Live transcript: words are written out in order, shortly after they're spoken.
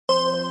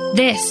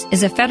This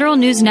is a Federal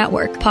News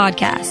Network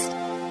podcast.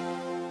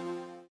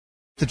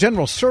 The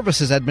General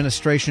Services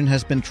Administration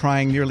has been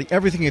trying nearly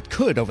everything it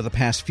could over the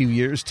past few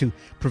years to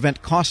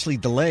prevent costly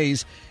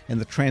delays in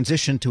the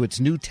transition to its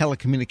new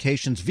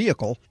telecommunications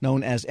vehicle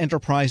known as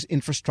Enterprise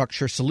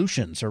Infrastructure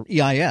Solutions, or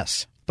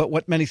EIS. But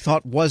what many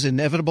thought was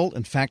inevitable,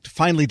 in fact,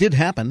 finally did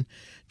happen.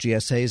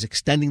 GSA is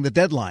extending the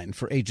deadline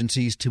for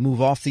agencies to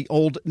move off the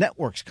old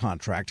networks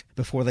contract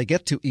before they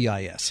get to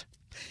EIS.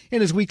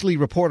 In his weekly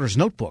Reporter's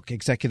Notebook,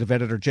 Executive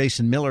Editor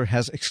Jason Miller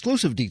has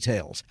exclusive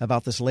details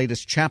about this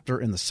latest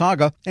chapter in the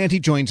saga, and he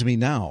joins me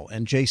now.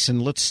 And Jason,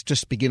 let's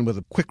just begin with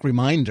a quick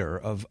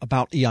reminder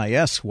about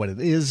EIS, what it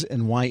is,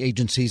 and why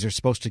agencies are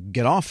supposed to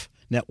get off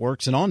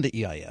networks and onto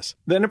EIS.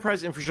 The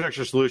Enterprise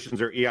Infrastructure Solutions,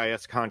 or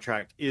EIS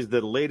contract, is the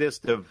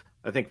latest of,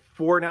 I think,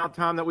 4 now,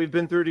 Tom, that we've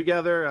been through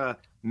together.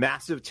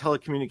 Massive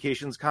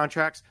telecommunications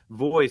contracts,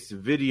 voice,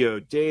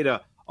 video,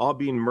 data, all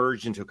being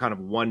merged into kind of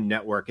one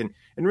network. And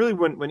really,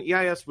 when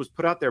EIS was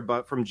put out there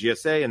from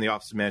GSA and the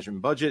Office of Management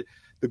and Budget,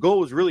 the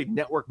goal was really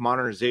network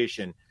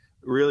modernization,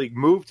 really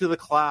move to the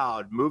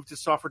cloud, move to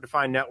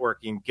software-defined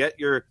networking, get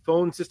your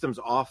phone systems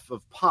off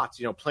of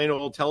POTS, plain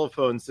old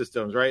telephone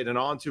systems, right, and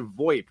onto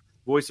VoIP,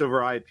 voice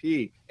over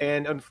IP.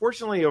 And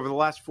unfortunately, over the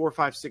last 4,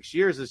 5, 6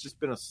 years, it's just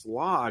been a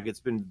slog.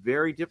 It's been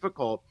very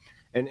difficult.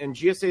 And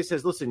GSA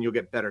says, listen, you'll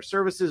get better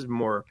services,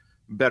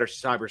 better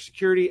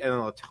cybersecurity, and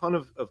a ton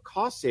of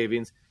cost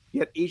savings,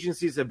 yet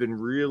agencies have been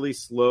really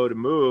slow to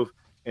move.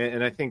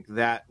 And I think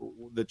that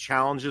the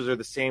challenges are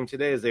the same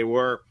today as they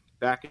were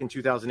back in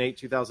 2008,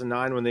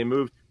 2009, when they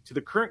moved to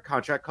the current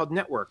contract called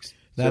Networks.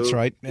 That's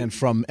right. And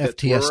from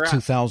FTS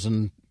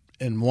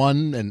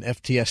 2001 and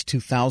FTS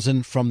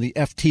 2000 from the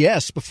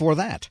FTS before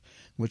that,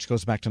 which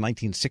goes back to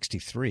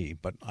 1963.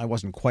 But I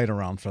wasn't quite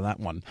around for that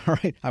one. All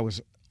right. I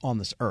was on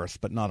this earth,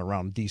 but not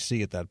around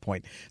D.C. at that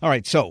point. All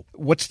right, so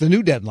what's the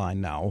new deadline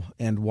now,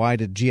 and why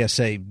did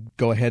GSA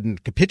go ahead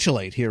and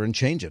capitulate here and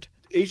change it?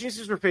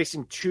 Agencies were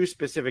facing 2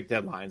 specific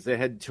deadlines. They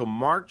had till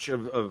March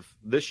of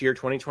this year,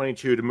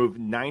 2022, to move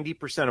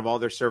 90% of all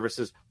their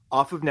services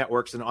off of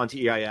networks and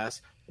onto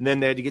EIS, and then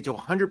they had to get to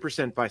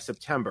 100% by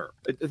September.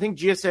 I think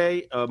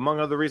GSA, among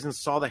other reasons,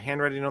 saw the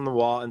handwriting on the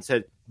wall and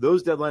said,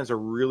 those deadlines are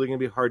really going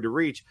to be hard to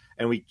reach,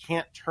 and we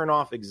can't turn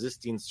off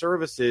existing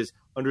services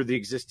under the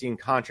existing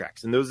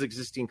contracts. And those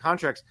existing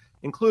contracts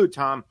include,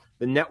 Tom,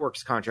 the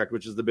networks contract,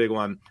 which is the big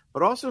one,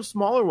 but also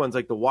smaller ones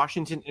like the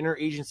Washington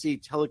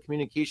Interagency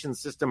Telecommunications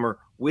System, or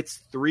WITS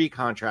 3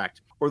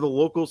 contract, or the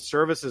local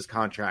services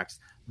contracts.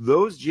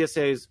 Those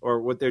GSAs, or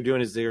what they're doing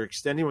is they're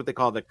extending what they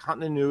call the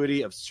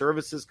continuity of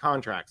services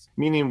contracts,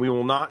 meaning we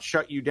will not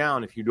shut you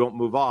down if you don't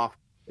move off.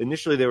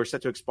 Initially, they were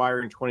set to expire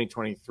in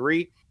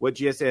 2023. What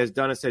GSA has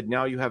done is said,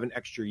 now you have an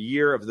extra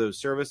year of those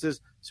services.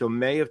 So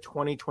May of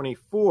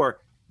 2024,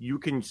 you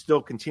can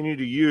still continue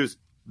to use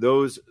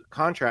those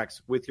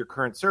contracts with your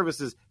current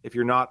services if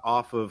you're not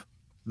off of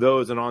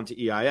those and onto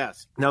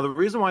EIS. Now, the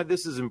reason why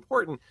this is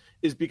important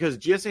is because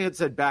GSA had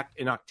said back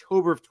in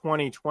October of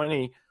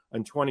 2020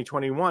 and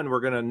 2021, we're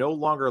going to no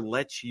longer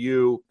let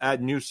you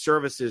add new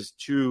services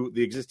to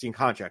the existing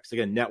contracts.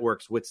 Again,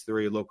 networks, WITS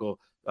 3, local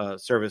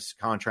service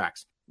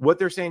contracts. What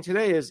they're saying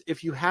today is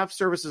if you have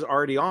services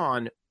already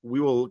on, we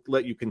will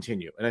let you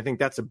continue. And I think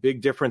that's a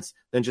big difference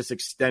than just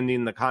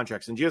extending the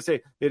contracts. And GSA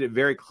made it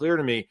very clear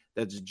to me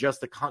that it's just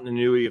the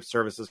continuity of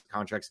services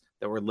contracts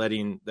that we're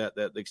letting that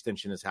the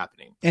extension is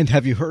happening. And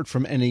have you heard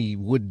from any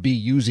would-be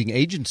using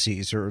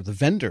agencies or the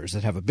vendors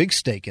that have a big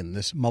stake in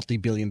this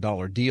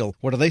multi-billion-dollar deal?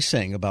 What are they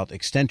saying about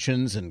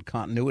extensions and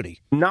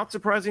continuity? Not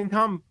surprising,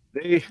 Tom.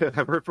 They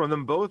have heard from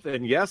them both,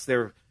 and yes,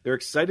 they're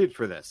excited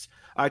for this.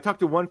 I talked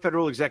to one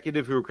federal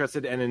executive who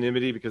requested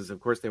anonymity because, of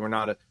course, they were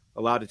not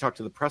allowed to talk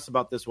to the press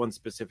about this one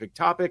specific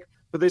topic.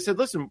 But they said,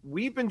 listen,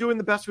 we've been doing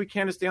the best we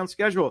can to stay on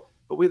schedule,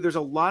 but there's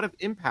a lot of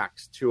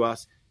impacts to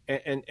us,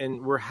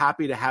 and we're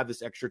happy to have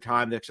this extra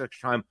time. The extra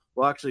time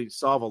will actually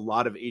solve a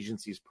lot of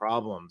agencies'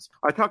 problems.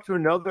 I talked to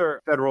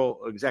another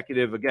federal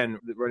executive, again,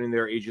 running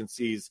their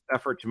agency's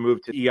effort to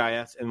move to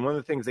EIS, and one of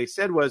the things they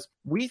said was,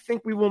 we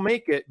think we will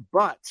make it,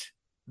 but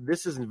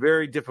this is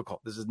very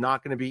difficult. This is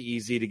not going to be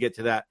easy to get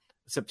to that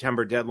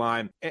September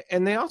deadline.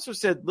 And they also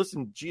said,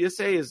 listen,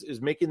 GSA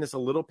is making this a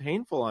little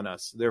painful on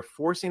us. They're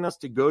forcing us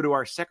to go to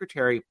our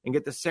secretary and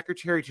get the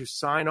secretary to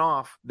sign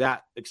off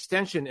that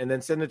extension and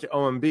then send it to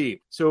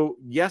OMB. So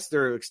yes,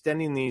 they're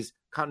extending these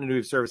continuity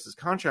of services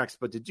contracts,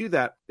 but to do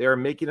that, they are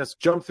making us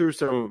jump through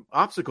some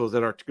obstacles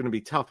that are going to be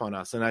tough on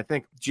us. And I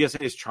think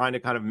GSA is trying to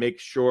kind of make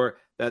sure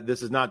that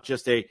this is not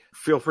just a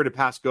feel free to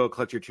pass go,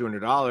 collect your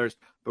 $200,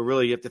 but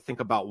really you have to think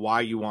about why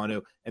you want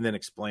to and then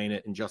explain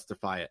it and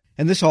justify it.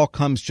 And this all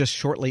comes just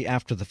shortly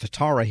after the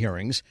FITARA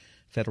hearings,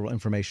 Federal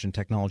Information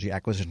Technology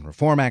Acquisition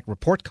Reform Act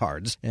report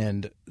cards,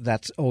 and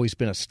that's always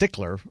been a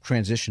stickler,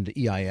 transition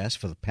to EIS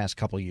for the past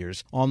couple of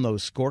years on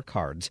those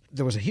scorecards.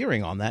 There was a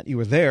hearing on that. You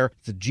were there.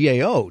 The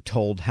GAO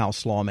told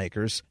House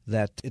lawmakers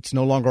that it's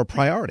no longer a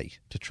priority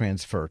to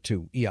transfer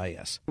to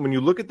EIS. When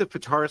you look at the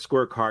FITARA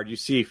scorecard, you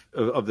see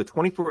of the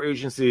 24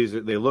 agencies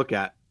that they look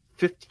at,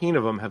 15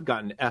 of them have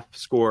gotten F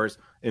scores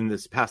in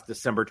this past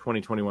December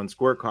 2021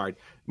 scorecard,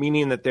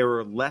 meaning that there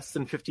were less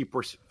than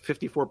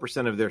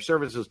 54% of their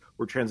services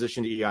were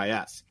transitioned to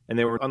EIS, and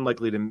they were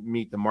unlikely to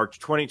meet the March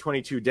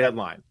 2022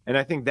 deadline. And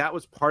I think that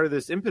was part of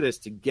this impetus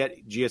to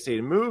get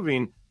GSA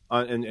moving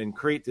and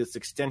create this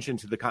extension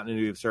to the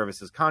continuity of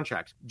services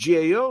contracts.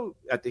 GAO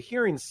at the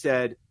hearing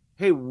said,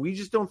 hey, we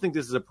just don't think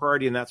this is a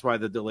priority, and that's why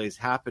the delay is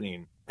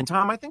happening. And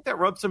Tom, I think that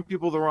rubs some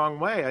people the wrong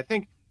way. I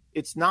think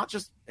it's not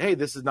just, hey,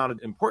 this is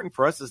not important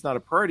for us, it's not a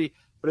priority,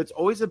 but it's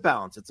always a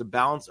balance. It's a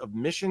balance of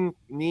mission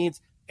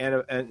needs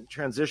and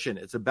transition.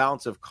 It's a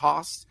balance of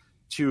costs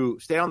to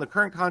stay on the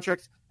current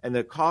contract and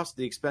the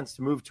expense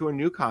to move to a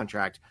new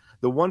contract.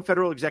 The one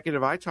federal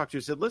executive I talked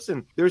to said,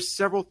 listen, there's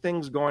several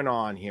things going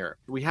on here.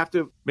 We have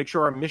to make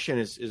sure our mission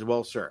is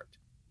well served.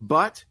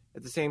 But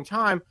at the same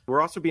time,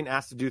 we're also being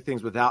asked to do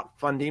things without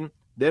funding.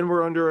 Then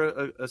we're under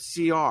a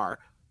CR,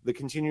 the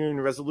continuing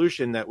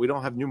resolution, that we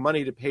don't have new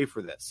money to pay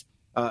for this.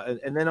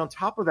 And then on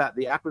top of that,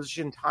 the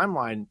acquisition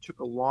timeline took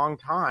a long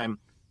time,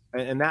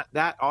 and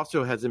that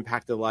also has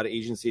impacted a lot of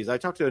agencies. I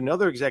talked to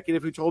another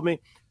executive who told me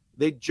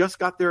they just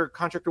got their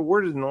contract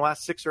awarded in the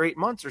last 6 or 8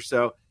 months or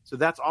so. So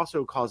that's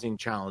also causing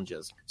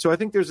challenges. So I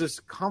think there's this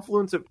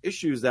confluence of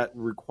issues that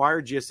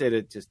require GSA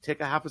to just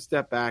take a half a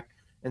step back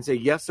and say,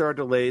 yes, there are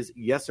delays.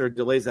 Yes, there are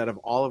delays out of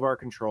all of our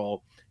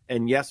control.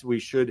 And yes, we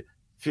should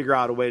figure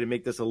out a way to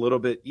make this a little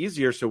bit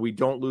easier so we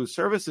don't lose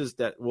services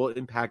that will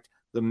impact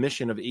the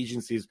mission of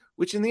agencies,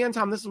 which in the end,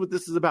 Tom, this is what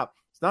this is about.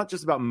 It's not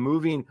just about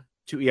moving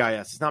to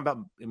EIS. It's not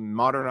about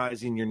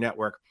modernizing your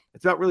network.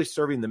 It's about really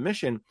serving the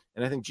mission.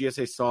 And I think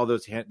GSA saw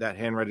that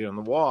handwriting on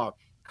the wall.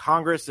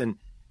 Congress and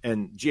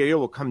GAO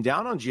will come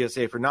down on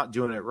GSA for not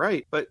doing it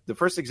right. But the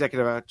first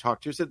executive I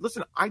talked to said,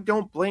 listen, I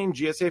don't blame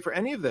GSA for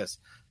any of this.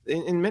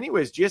 In many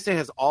ways, GSA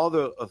has all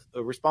the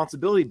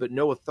responsibility, but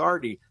no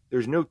authority.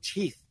 There's no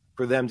teeth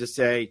for them to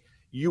say,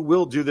 you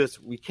will do this.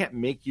 We can't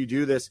make you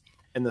do this.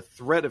 And the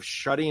threat of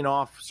shutting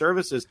off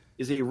services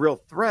is a real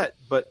threat,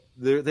 but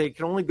they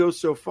can only go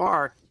so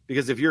far,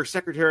 because if your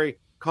secretary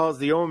calls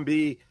the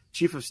OMB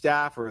chief of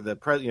staff or the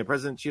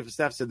president chief of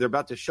staff said they're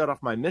about to shut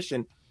off my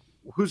mission,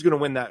 who's going to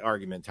win that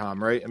argument,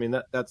 Tom, right? I mean,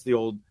 that's the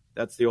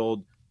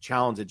old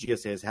challenge that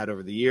GSA has had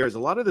over the years. A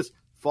lot of this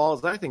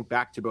falls, I think,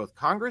 back to both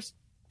Congress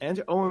and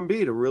to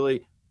OMB to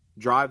really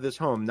drive this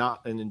home,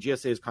 and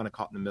GSA is kind of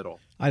caught in the middle.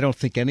 I don't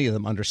think any of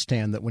them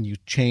understand that when you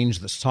change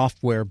the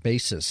software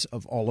basis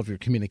of all of your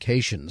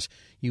communications,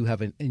 you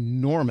have an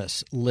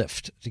enormous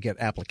lift to get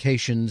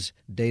applications,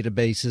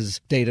 databases,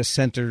 data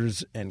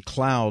centers, and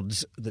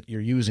clouds that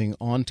you're using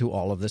onto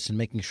all of this and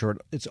making sure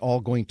it's all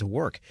going to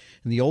work.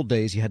 In the old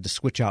days, you had to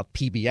switch out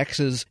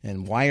PBXs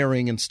and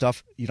wiring and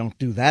stuff. You don't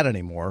do that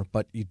anymore,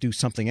 but you do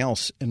something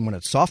else. And when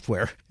it's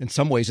software, in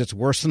some ways, it's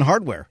worse than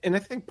hardware. And I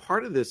think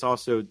part of this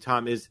also,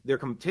 Tom, is they're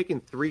taking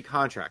 3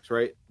 contracts,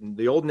 right?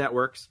 The old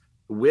networks,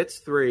 WITS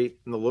 3,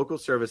 and the local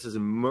services,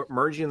 and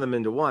merging them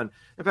into one.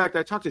 In fact,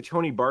 I talked to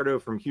Tony Bardo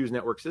from Hughes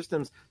Network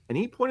Systems, and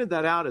he pointed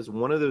that out as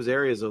one of those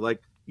areas of,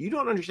 like, you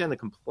don't understand the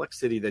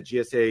complexity that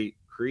GSA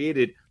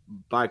created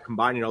by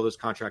combining all those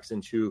contracts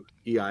into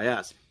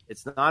EIS.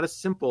 It's not as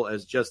simple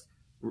as just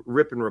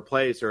rip and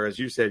replace, or as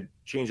you said,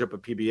 change up a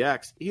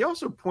PBX. He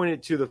also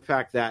pointed to the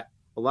fact that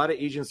a lot of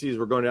agencies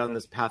were going down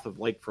this path of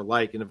like for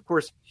like. And of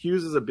course,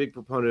 Hughes is a big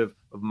proponent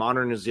of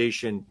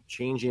modernization,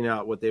 changing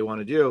out what they want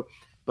to do.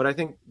 But I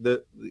think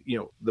the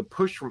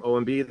push from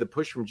OMB, the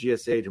push from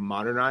GSA to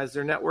modernize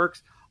their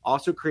networks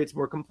also creates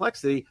more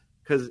complexity,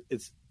 because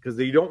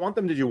they don't want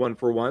them to do one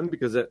for one,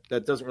 because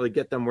that doesn't really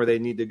get them where they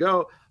need to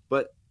go.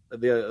 But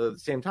at the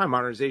same time,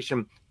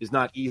 modernization is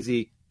not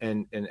easy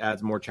and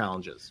adds more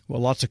challenges.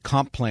 Well, lots of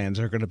comp plans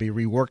are going to be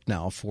reworked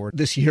now for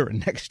this year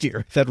and next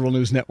year. Federal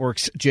News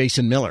Network's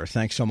Jason Miller,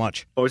 thanks so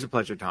much. Always a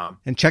pleasure, Tom.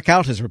 And check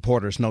out his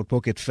reporter's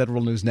notebook at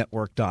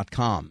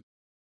federalnewsnetwork.com.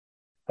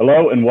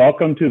 Hello, and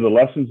welcome to the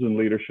Lessons in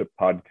Leadership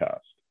podcast.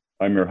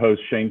 I'm your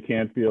host, Shane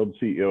Canfield,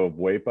 CEO of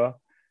WEPA,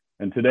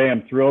 and today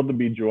I'm thrilled to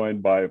be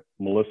joined by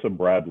Melissa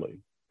Bradley,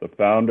 the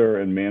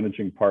founder and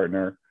managing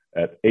partner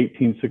at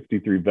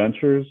 1863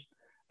 Ventures,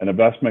 an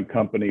investment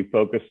company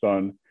focused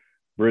on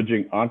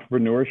bridging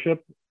entrepreneurship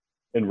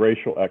and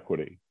racial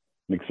equity,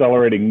 and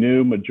accelerating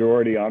new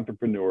majority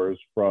entrepreneurs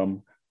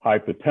from high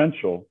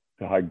potential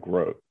to high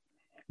growth.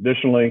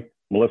 Additionally,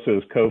 Melissa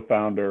is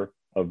co-founder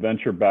of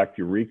Venture-Backed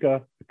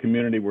Eureka, a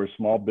community where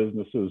small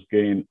businesses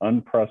gain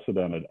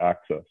unprecedented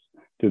access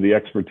to the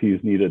expertise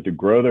needed to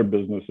grow their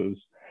businesses,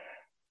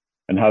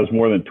 and has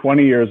more than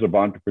 20 years of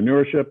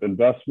entrepreneurship,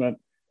 investment,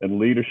 and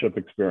leadership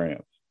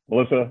experience.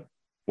 Melissa,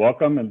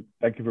 welcome, and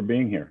thank you for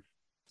being here.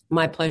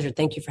 My pleasure.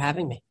 Thank you for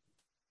having me.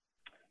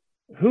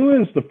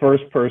 Who is the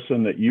first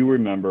person that you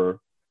remember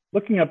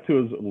looking up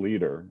to as a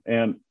leader,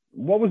 and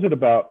what was it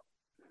about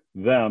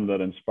them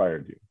that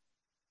inspired you?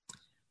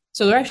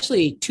 So there are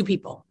actually 2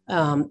 people.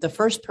 The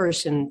first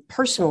person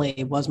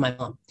personally was my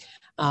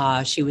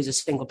mom. She was a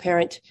single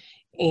parent.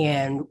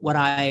 And what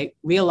I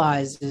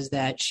realized is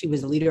that she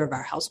was the leader of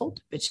our household,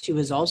 but she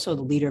was also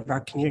the leader of our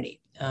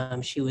community.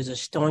 She was a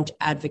staunch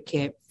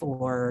advocate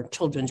for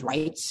children's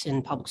rights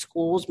in public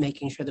schools,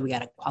 making sure that we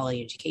got a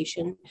quality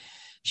education.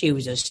 She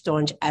was a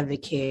staunch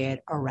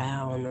advocate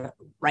around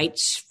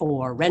rights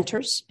for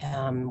renters.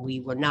 We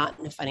were not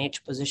in a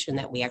financial position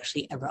that we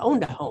actually ever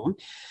owned a home,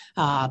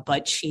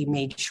 but she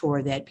made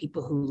sure that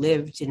people who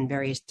lived in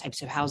various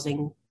types of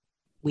housing,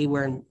 we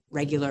were in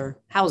regular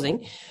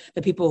housing,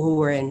 the people who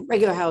were in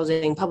regular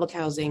housing, public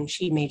housing,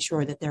 she made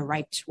sure that their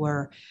rights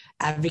were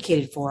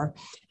advocated for,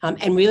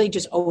 and really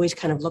just always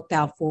kind of looked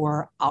out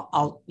for,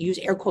 I'll use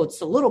air quotes,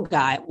 the little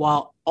guy,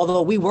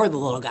 although we were the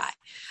little guy.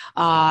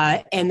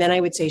 And then I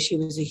would say she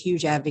was a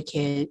huge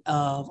advocate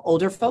of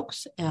older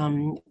folks.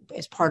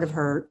 As part of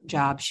her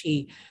job,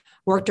 she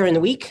worked during the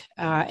week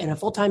in a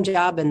full-time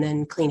job and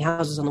then cleaned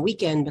houses on the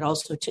weekend, but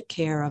also took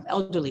care of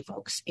elderly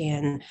folks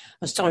and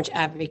a staunch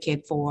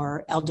advocate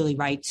for elderly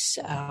rights.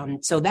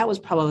 So that was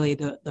probably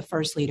the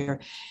first leader.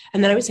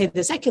 And then I would say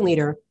the second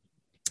leader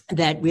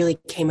that really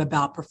came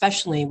about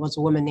professionally was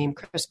a woman named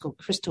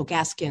Crystal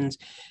Gaskins,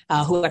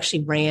 who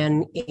actually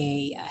ran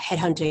a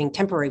headhunting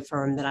temporary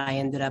firm that I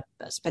ended up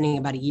spending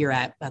about a year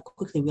at. I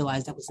quickly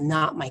realized that was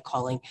not my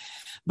calling.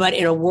 But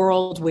in a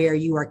world where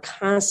you are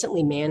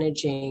constantly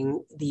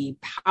managing the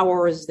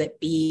powers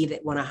that be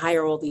that want to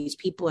hire all these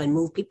people and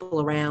move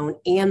people around,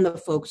 and the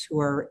folks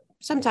who are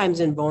sometimes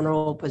in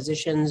vulnerable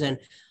positions and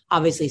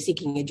obviously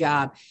seeking a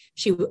job,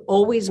 she would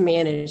always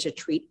manage to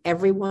treat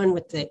everyone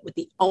with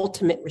the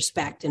ultimate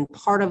respect. And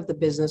part of the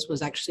business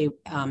was actually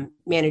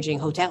managing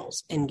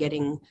hotels and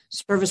getting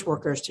service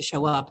workers to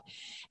show up.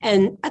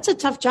 And that's a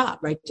tough job,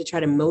 right? To try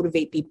to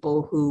motivate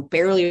people who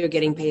barely are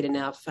getting paid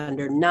enough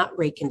under not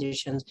great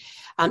conditions.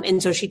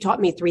 And so she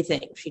taught me three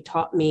things. She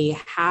taught me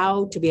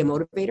how to be a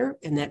motivator,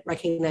 and that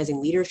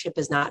recognizing leadership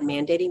is not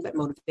mandating, but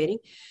motivating.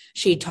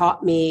 She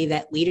taught me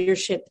that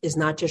leadership is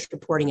not just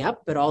reporting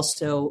up, but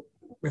also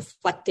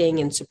reflecting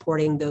and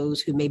supporting those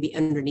who may be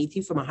underneath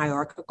you from a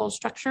hierarchical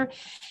structure.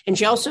 And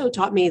she also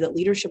taught me that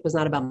leadership was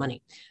not about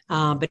money,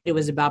 but it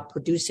was about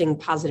producing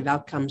positive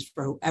outcomes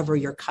for whoever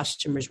your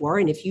customers were.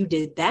 And if you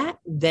did that,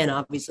 then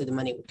obviously the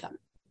money would come.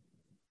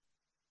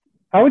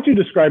 How would you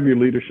describe your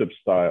leadership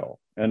style,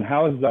 and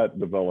how has that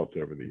developed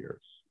over the years?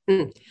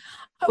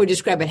 I would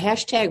describe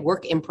it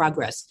 #work in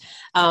progress.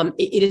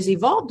 It has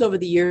evolved over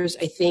the years,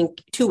 I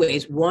think, two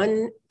ways.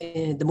 One,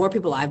 the more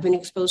people I've been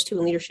exposed to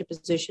in leadership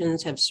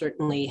positions have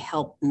certainly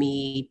helped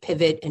me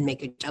pivot and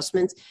make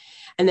adjustments.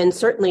 And then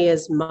certainly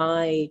as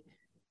my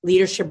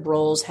leadership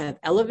roles have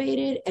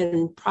elevated,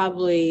 and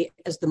probably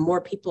as the more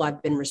people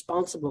I've been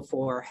responsible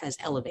for has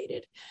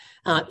elevated.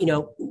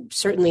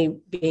 Certainly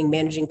being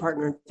managing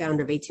partner and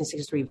founder of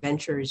 1863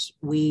 Ventures,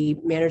 we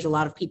manage a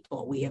lot of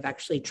people. We have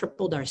actually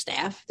tripled our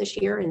staff this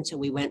year. And so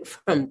we went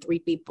from 3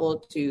 people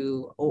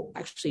to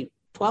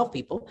 12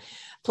 people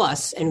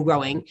plus and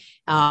growing.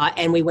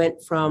 And we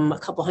went from a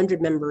couple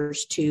hundred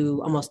members to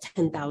almost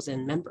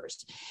 10,000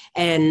 members.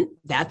 And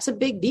that's a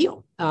big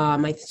deal.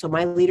 So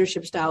my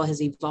leadership style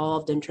has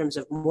evolved in terms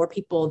of more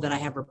people that I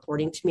have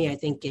reporting to me. I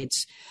think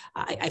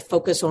I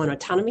focus on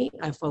autonomy.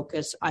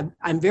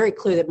 I'm very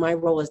clear that my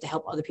role is to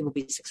help other people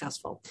be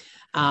successful.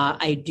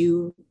 I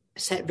do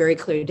set very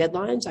clear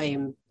deadlines.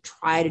 I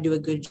try to do a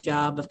good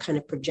job of kind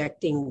of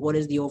projecting what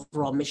is the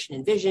overall mission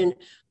and vision,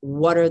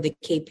 what are the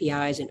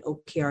KPIs and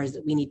OKRs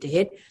that we need to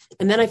hit.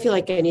 And then I feel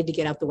like I need to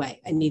get out the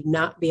way. I need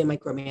not be a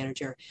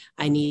micromanager.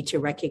 I need to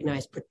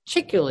recognize,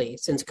 particularly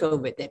since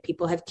COVID, that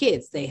people have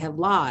kids, they have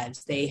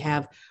lives, they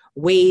have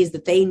ways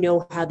that they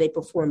know how they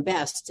perform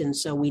best. And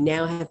so we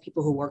now have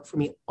people who work for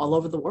me all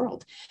over the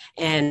world.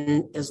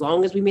 And as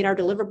long as we meet our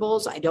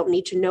deliverables, I don't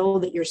need to know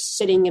that you're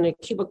sitting in a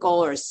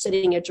cubicle or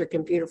sitting at your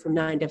computer from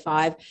 9 to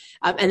 5.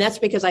 And that's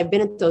because I've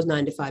been at those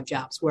 9 to 5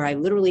 jobs where I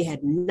literally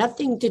had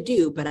nothing to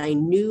do, but I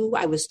knew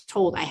I was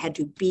told I had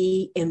to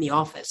be in the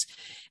office.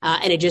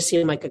 And it just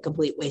seemed like a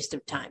complete waste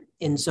of time.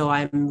 And so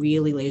I'm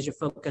really laser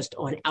focused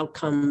on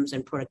outcomes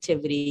and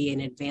productivity and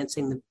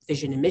advancing the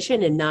vision and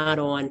mission, and not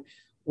on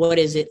what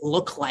does it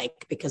look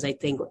like? Because I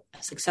think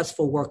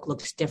successful work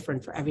looks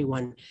different for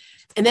everyone.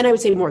 And then I would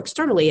say more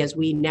externally, as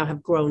we now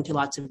have grown to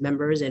lots of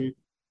members and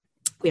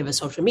we have a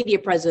social media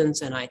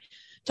presence and I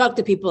talk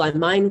to people, I'm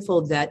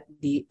mindful that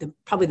the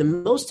probably the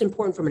most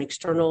important from an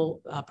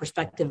external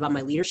perspective about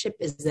my leadership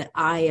is that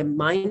I am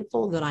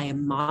mindful that I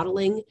am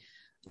modeling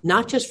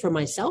not just for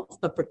myself,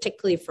 but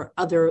particularly for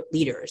other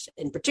leaders,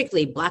 and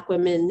particularly Black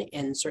women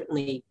and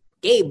certainly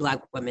gay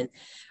Black women.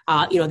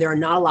 There are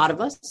not a lot of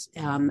us.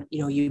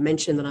 You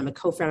mentioned that I'm a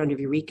co-founder of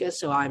Eureka,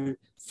 so I'm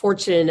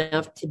fortunate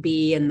enough to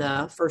be in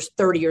the first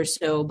 30 or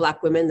so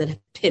Black women that have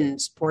been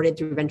supported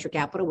through venture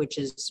capital, which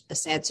is a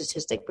sad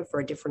statistic, but for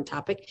a different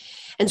topic.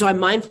 And so I'm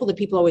mindful that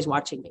people are always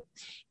watching me.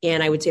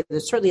 And I would say that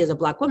certainly as a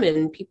Black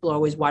woman, people are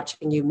always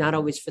watching you, not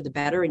always for the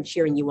better and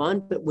cheering you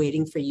on, but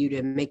waiting for you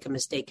to make a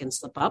mistake and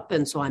slip up.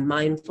 And so I'm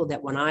mindful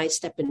that when I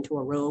step into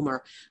a room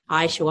or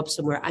I show up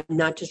somewhere, I'm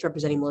not just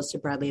representing Melissa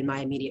Bradley and my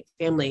immediate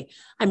family.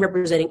 I'm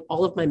representing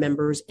all of my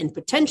members and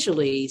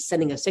potentially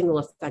sending a signal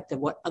effect of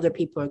what other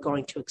people are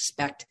going to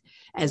expect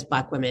as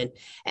Black women.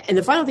 And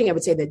the final thing I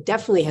would say that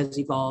definitely has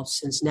evolved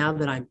since now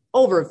that I'm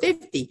over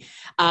 50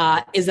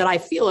 is that I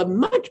feel a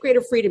much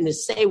greater freedom to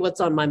say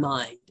what's on my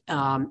mind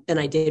than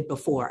I did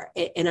before.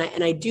 And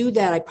I do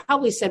that. I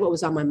probably said what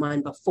was on my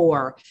mind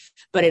before,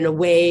 but in a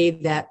way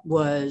that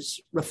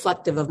was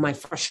reflective of my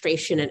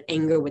frustration and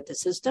anger with the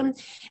system.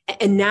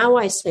 And now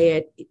I say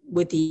it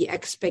with the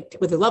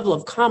level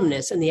of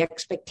calmness and the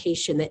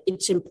expectation that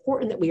it's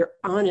important that we are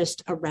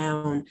honest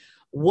around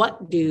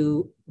what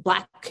do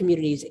Black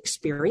communities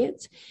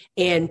experience,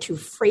 and to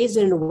phrase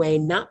it in a way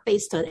not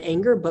based on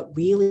anger, but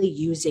really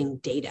using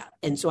data.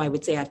 And so I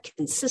would say I've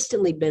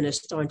consistently been a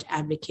staunch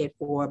advocate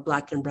for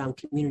Black and brown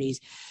communities,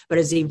 but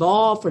has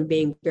evolved from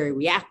being very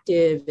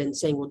reactive and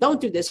saying, well,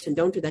 don't do this and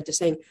don't do that, to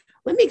saying,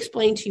 let me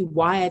explain to you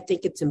why I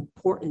think it's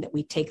important that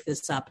we take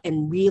this up,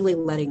 and really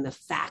letting the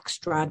facts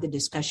drive the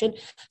discussion.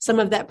 Some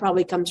of that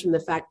probably comes from the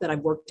fact that I've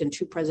worked in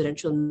 2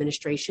 presidential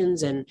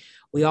administrations, and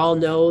we all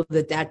know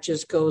that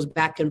just goes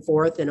back and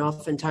forth and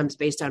oftentimes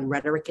based on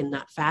rhetoric and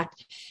not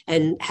fact.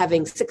 And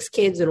having 6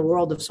 kids in a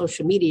world of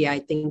social media, I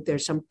think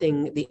there's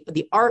something,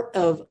 the art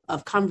of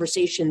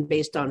conversation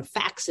based on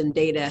facts and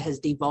data has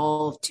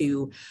devolved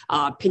to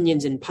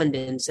opinions and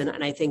pundits. And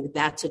I think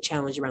that's a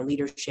challenge around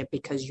leadership,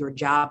 because your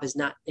job is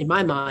not, in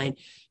my mind,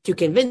 to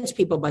convince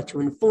people, but to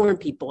inform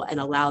people and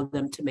allow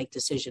them to make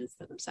decisions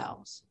for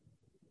themselves.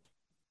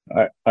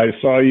 I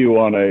saw you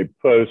on a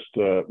post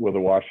with a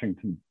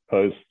Washington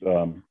Post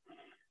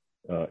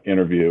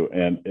interview,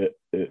 and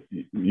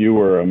you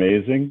were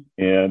amazing.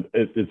 And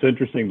it's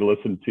interesting to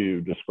listen to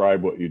you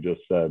describe what you just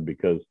said,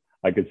 because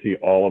I could see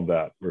all of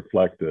that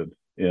reflected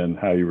in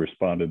how you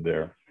responded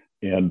there.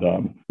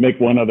 And make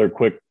one other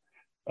quick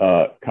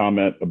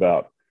comment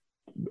about,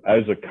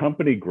 as a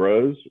company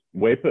grows,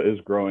 WEPA is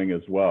growing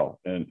as well.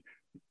 And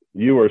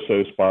you are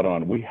so spot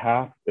on. We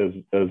have, as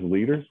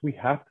leaders, we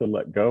have to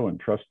let go and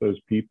trust those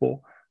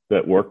people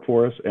that work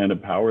for us and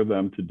empower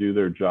them to do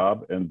their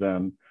job, and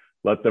then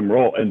let them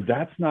roll. And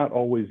that's not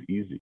always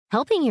easy.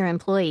 Helping your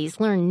employees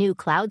learn new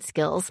cloud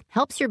skills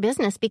helps your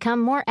business become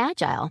more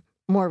agile,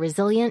 more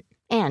resilient,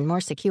 and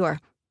more secure.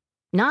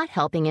 Not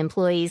helping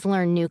employees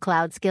learn new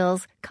cloud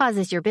skills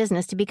causes your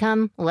business to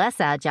become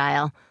less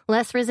agile,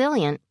 less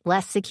resilient,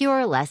 less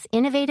secure, less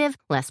innovative,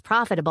 less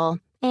profitable,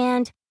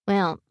 and,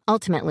 well,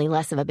 ultimately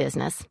less of a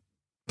business.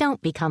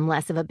 Don't become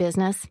less of a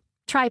business.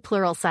 Try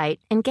Pluralsight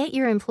and get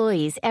your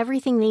employees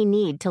everything they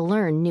need to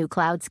learn new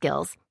cloud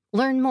skills.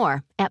 Learn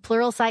more at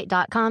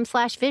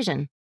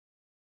pluralsight.com/vision.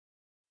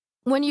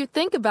 When you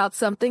think about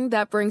something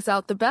that brings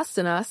out the best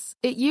in us,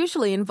 it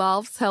usually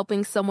involves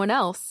helping someone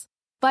else.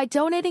 By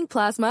donating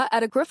plasma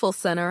at a Grifols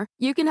Center,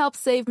 you can help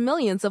save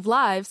millions of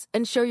lives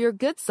and show your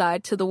good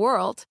side to the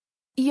world.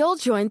 You'll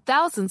join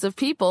thousands of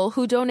people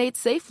who donate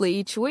safely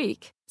each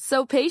week,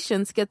 so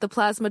patients get the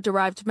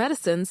plasma-derived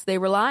medicines they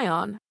rely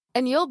on.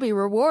 And you'll be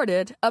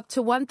rewarded up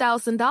to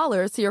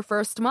 $1,000 your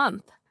first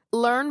month.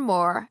 Learn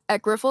more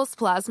at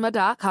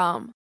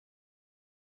grifolsplasma.com.